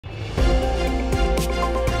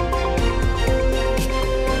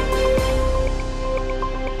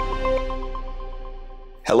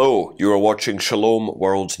Hello, you are watching Shalom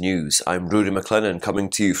World News. I'm Rudy McLennan coming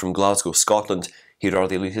to you from Glasgow, Scotland. Here are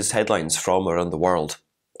the latest headlines from around the world.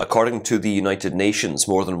 According to the United Nations,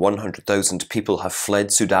 more than 100,000 people have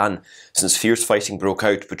fled Sudan since fierce fighting broke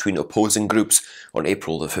out between opposing groups on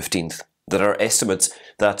April the 15th. There are estimates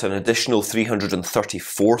that an additional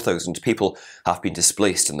 334,000 people have been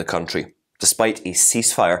displaced in the country. Despite a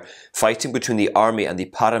ceasefire, fighting between the army and the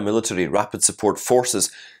paramilitary rapid support forces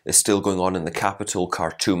is still going on in the capital,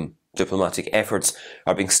 Khartoum. Diplomatic efforts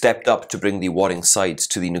are being stepped up to bring the warring sides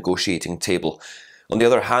to the negotiating table. On the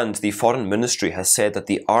other hand, the Foreign Ministry has said that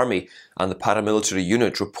the army and the paramilitary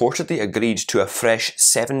unit reportedly agreed to a fresh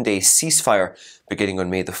 7-day ceasefire beginning on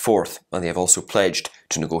May the 4th, and they have also pledged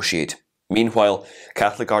to negotiate. Meanwhile,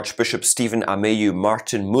 Catholic Archbishop Stephen Ameyu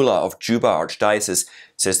Martin Mullah of Juba Archdiocese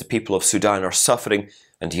says the people of Sudan are suffering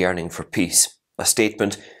and yearning for peace. A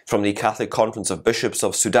statement from the Catholic Conference of Bishops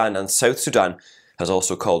of Sudan and South Sudan has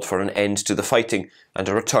also called for an end to the fighting and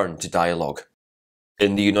a return to dialogue.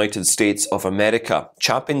 In the United States of America,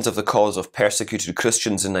 champions of the cause of persecuted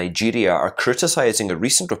Christians in Nigeria are criticising a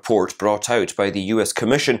recent report brought out by the US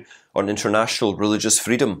Commission on International Religious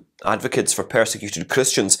Freedom. Advocates for persecuted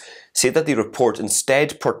Christians say that the report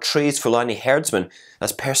instead portrays Fulani herdsmen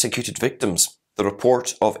as persecuted victims. The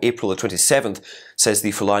report of April the 27th says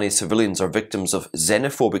the Fulani civilians are victims of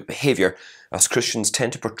xenophobic behaviour, as Christians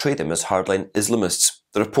tend to portray them as hardline Islamists.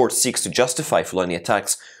 The report seeks to justify Fulani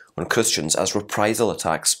attacks on Christians as reprisal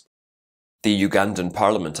attacks. The Ugandan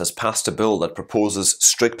parliament has passed a bill that proposes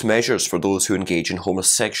strict measures for those who engage in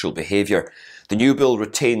homosexual behaviour. The new bill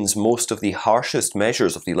retains most of the harshest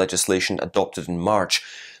measures of the legislation adopted in March.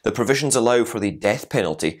 The provisions allow for the death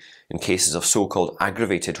penalty in cases of so-called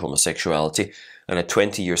aggravated homosexuality and a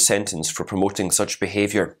 20-year sentence for promoting such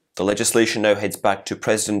behaviour. The legislation now heads back to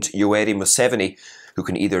President Yoweri Museveni, who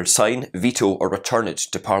can either sign, veto or return it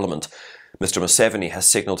to Parliament. Mr Museveni has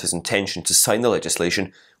signalled his intention to sign the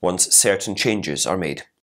legislation once certain changes are made.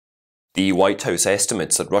 The White House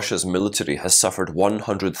estimates that Russia's military has suffered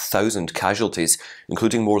 100,000 casualties,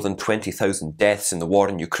 including more than 20,000 deaths in the war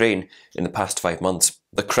in Ukraine in the past 5 months.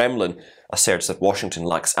 The Kremlin asserts that Washington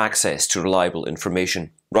lacks access to reliable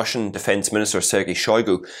information. Russian Defense Minister Sergei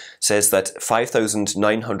Shoigu says that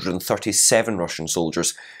 5,937 Russian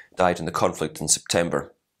soldiers died in the conflict in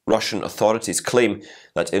September. Russian authorities claim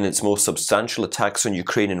that in its most substantial attacks on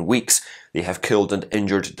Ukraine in weeks, they have killed and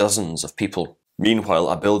injured dozens of people. Meanwhile,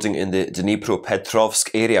 a building in the Dnipropetrovsk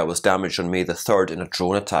area was damaged on May the 3rd in a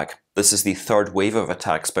drone attack. This is the third wave of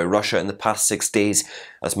attacks by Russia in the past 6 days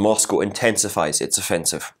as Moscow intensifies its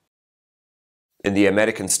offensive. In the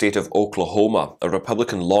American state of Oklahoma, a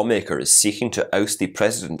Republican lawmaker is seeking to oust the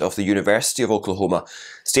president of the University of Oklahoma.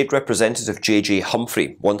 State Representative J.J.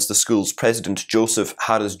 Humphrey wants the school's president, Joseph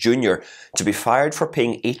Harris Jr., to be fired for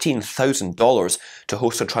paying $18,000 to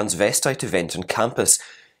host a transvestite event on campus.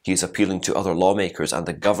 He is appealing to other lawmakers and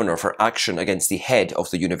the governor for action against the head of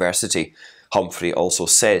the university. Humphrey also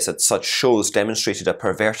says that such shows demonstrated a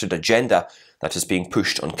perverted agenda that is being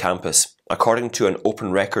pushed on campus. According to an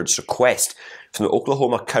open records request from the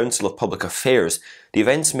Oklahoma Council of Public Affairs, the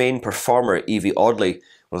event's main performer, Evie Audley,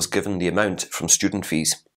 was given the amount from student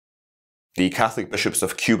fees. The Catholic bishops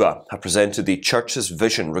of Cuba have presented the Church's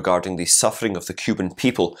vision regarding the suffering of the Cuban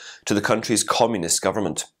people to the country's communist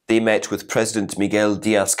government. They met with President Miguel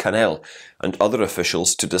Diaz-Canel and other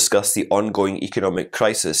officials to discuss the ongoing economic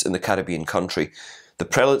crisis in the Caribbean country. The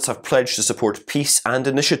prelates have pledged to support peace and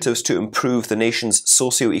initiatives to improve the nation's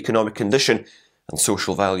socio-economic condition and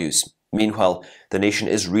social values. Meanwhile, the nation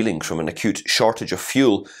is reeling from an acute shortage of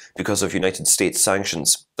fuel because of United States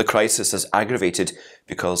sanctions. The crisis has aggravated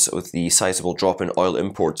because of the sizable drop in oil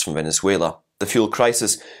imports from Venezuela. The fuel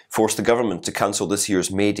crisis forced the government to cancel this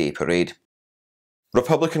year's May Day parade.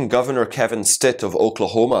 Republican Governor Kevin Stitt of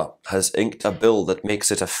Oklahoma has inked a bill that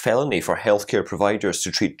makes it a felony for healthcare providers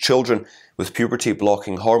to treat children with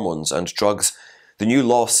puberty-blocking hormones and drugs. The new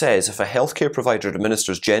law says if a healthcare provider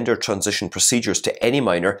administers gender transition procedures to any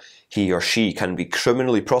minor, he or she can be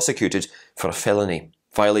criminally prosecuted for a felony.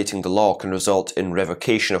 Violating the law can result in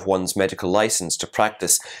revocation of one's medical license to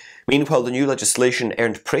practice. Meanwhile, the new legislation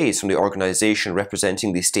earned praise from the organisation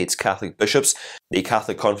representing the state's Catholic bishops. The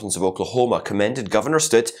Catholic Conference of Oklahoma commended Governor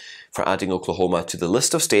Stitt for adding Oklahoma to the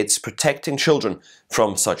list of states protecting children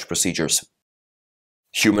from such procedures.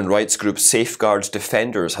 Human rights group Safeguard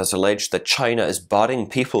Defenders has alleged that China is barring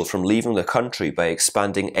people from leaving the country by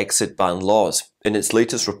expanding exit ban laws. In its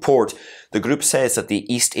latest report, the group says that the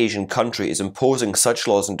East Asian country is imposing such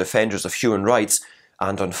laws on defenders of human rights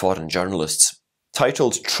and on foreign journalists.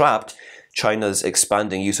 Titled Trapped, China's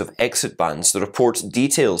expanding use of exit bans, the report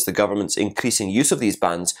details the government's increasing use of these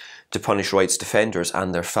bans to punish rights defenders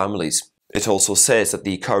and their families. It also says that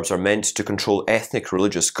the curbs are meant to control ethnic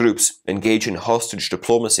religious groups, engage in hostage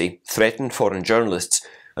diplomacy, threaten foreign journalists,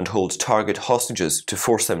 and hold target hostages to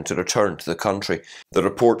force them to return to the country. The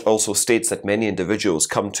report also states that many individuals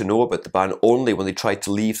come to know about the ban only when they try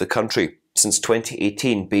to leave the country. Since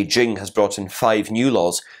 2018, Beijing has brought in 5 new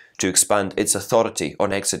laws to expand its authority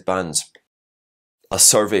on exit bans. A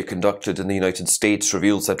survey conducted in the United States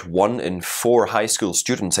reveals that 1 in 4 high school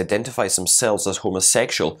students identifies themselves as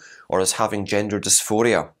homosexual or as having gender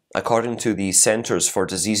dysphoria. According to the Centers for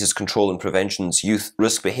Disease Control and Prevention's Youth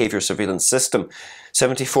Risk Behaviour Surveillance System,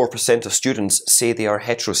 74% of students say they are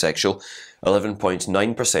heterosexual,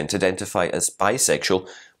 11.9% identify as bisexual,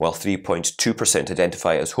 while 3.2%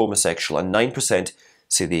 identify as homosexual, and 9%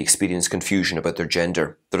 say they experience confusion about their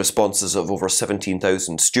gender. The responses of over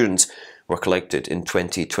 17,000 students were collected in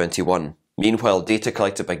 2021. Meanwhile, data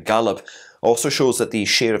collected by Gallup also shows that the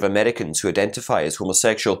share of Americans who identify as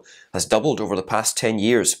homosexual has doubled over the past 10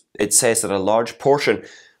 years. It says that a large portion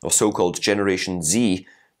of so-called Generation Z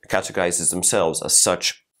categorizes themselves as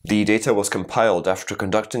such. The data was compiled after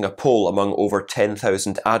conducting a poll among over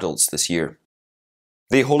 10,000 adults this year.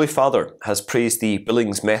 The Holy Father has praised the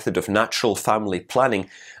Billings method of natural family planning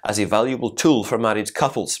as a valuable tool for married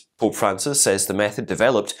couples. Pope Francis says the method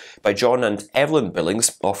developed by John and Evelyn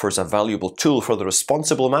Billings offers a valuable tool for the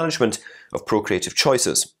responsible management of procreative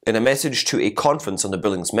choices. In a message to a conference on the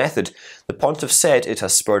Billings method, the pontiff said it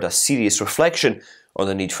has spurred a serious reflection on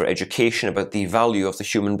the need for education about the value of the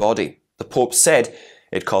human body. The Pope said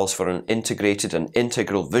it calls for an integrated and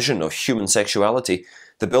integral vision of human sexuality,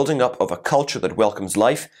 the building up of a culture that welcomes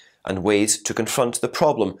life, and ways to confront the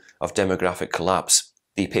problem of demographic collapse.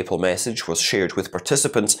 The papal message was shared with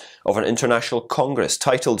participants of an international congress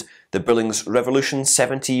titled The Billings Revolution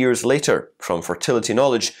 70 Years Later, From Fertility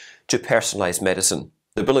Knowledge to Personalized Medicine.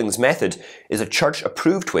 The Billings method is a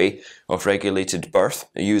church-approved way of regulated birth,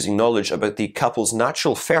 using knowledge about the couple's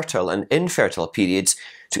natural fertile and infertile periods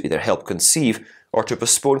to either help conceive or to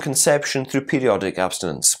postpone conception through periodic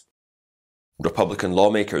abstinence. Republican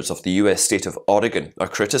lawmakers of the US state of Oregon are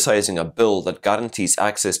criticizing a bill that guarantees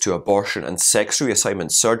access to abortion and sex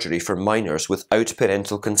reassignment surgery for minors without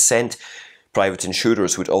parental consent. Private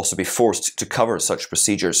insurers would also be forced to cover such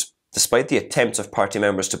procedures. Despite the attempts of party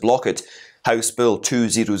members to block it, House Bill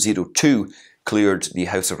 2002 cleared the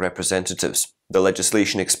House of Representatives. The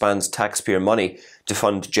legislation expands taxpayer money to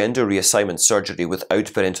fund gender reassignment surgery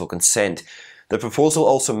without parental consent. The proposal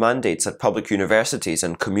also mandates that public universities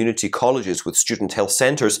and community colleges with student health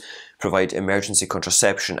centres provide emergency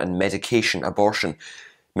contraception and medication abortion.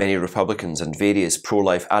 Many Republicans and various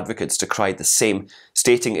pro-life advocates decried the same,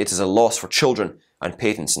 stating it is a loss for children and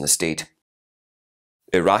parents in the state.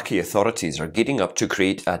 Iraqi authorities are gearing up to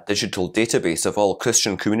create a digital database of all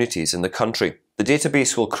Christian communities in the country. The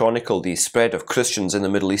database will chronicle the spread of Christians in the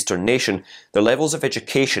Middle Eastern nation, their levels of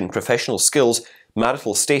education, professional skills,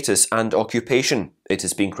 marital status and occupation. It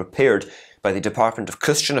is being prepared by the Department of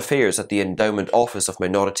Christian Affairs at the Endowment Office of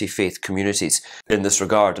Minority Faith Communities. In this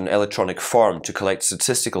regard, an electronic form to collect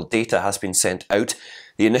statistical data has been sent out.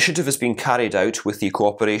 The initiative is being carried out with the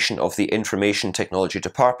cooperation of the Information Technology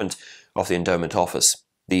Department of the Endowment Office.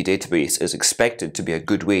 The database is expected to be a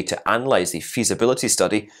good way to analyse the feasibility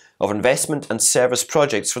study of investment and service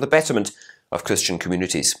projects for the betterment of Christian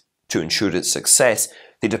communities. To ensure its success,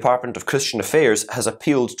 the Department of Christian Affairs has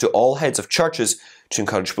appealed to all heads of churches to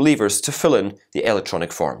encourage believers to fill in the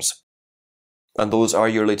electronic forms. And those are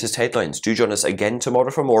your latest headlines. Do join us again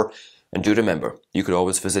tomorrow for more, and do remember, you can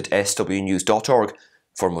always visit swnews.org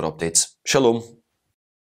for more updates. Shalom.